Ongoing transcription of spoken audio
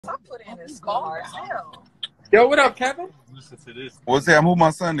put in is hard as hell. Yo, what up, Kevin? Listen to this. What's that? Who my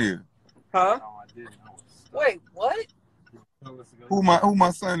son is? Huh? No, I didn't. Wait, what? Who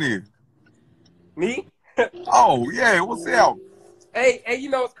my son is? Me? Oh yeah, what's up? Hey, you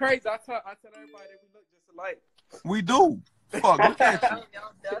know it's crazy. I tell everybody that we look just alike. We do. Fuck, look at you.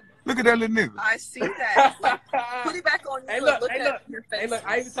 Look at that little nigga. I see that. Put it back on you. Hey, look, at your face. Hey, look,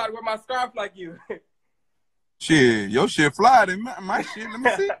 I even tried to wear my scarf like you. Shit, your shit fly than my shit. Let me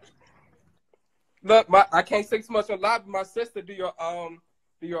see. Look, I can't say too much on live, but my sister do your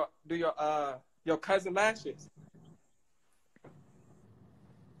cousin lashes.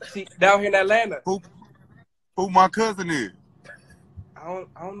 She down here in Atlanta. Who my cousin is? I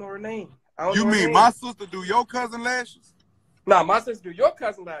don't know her name. You mean my sister do your cousin lashes? Nah, my sister do your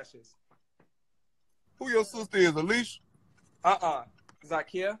cousin lashes. Who your sister is, Alicia?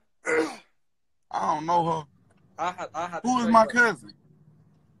 Zakia. I don't know her. I had Who is my cousin?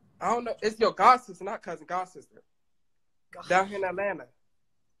 I don't know. It's your god sister, not cousin, god sister. Down here in Atlanta.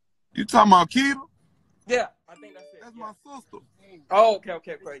 You talking about Keita? Yeah, I think that's it. That's my sister. Oh,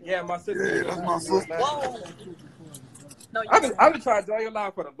 okay. Yeah, my sister. Yeah, that's my sister. Whoa. No, I've been trying to join your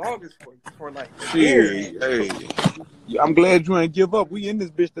live for the longest for like years. years. Hey, I'm glad you ain't give up. We in this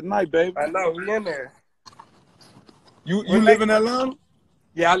bitch tonight, baby. I know, we in there. You live in Atlanta?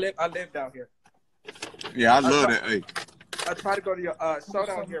 Yeah, I live down here. Yeah, I love that. Hey, I tried to go to your show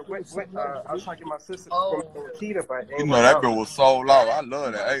down here. I was trying to get my sister from Keita, but you know that girl was sold out. I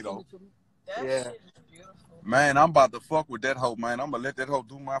love that. Hey, though. That Yeah. shit is beautiful. Man, I'm about to fuck with that hoe, man. I'm gonna let that hoe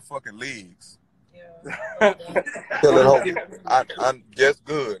do my fucking legs. Yeah. Tell that hoe, I'm just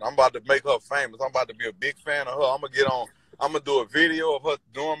good. I'm about to make her famous. I'm about to be a big fan of her. I'm gonna do a video of her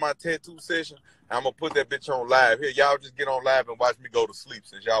doing my tattoo session. And I'm gonna put that bitch on live. Here, y'all just get on live and watch me go to sleep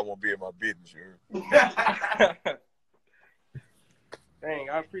since y'all won't be in my business, you heard? Dang,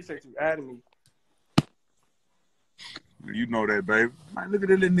 I appreciate you adding me. You know that, baby. Man, look at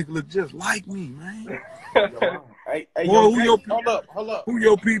that little nigga look just like me, man. Hey, Whoa, hold up. Who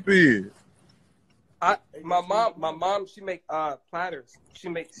your people is? My mom, she make platters. She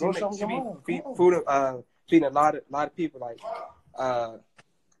be feeding a lot of people like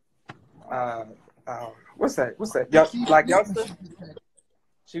what's that? Black youngster.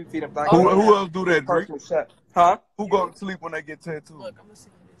 She feeding black. Who else do that, Drake? Chef. Huh? Who go to sleep when they get tattooed? Look, I'm gonna see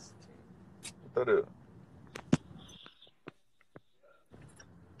this. What that is?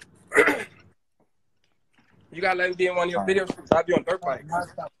 You gotta let me be in one of your videos. I'll be on dirt bikes.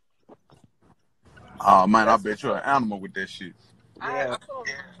 Oh man, I bet you're an animal with that shit. I put on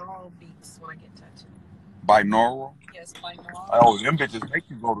binaural beats when I get tattooed. Binaural? Yes, binaural. Oh, them bitches make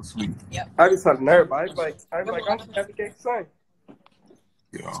you go to sleep. Yep. I just had a nerve. I'm like, I'm every day son.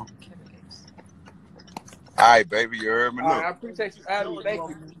 Yeah. All right, baby, you heard me. Look. I appreciate you adding me. Thank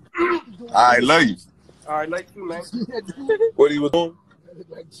you. All right, love you. All right, like you, man. What he was doing?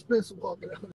 Like Spencer walking out.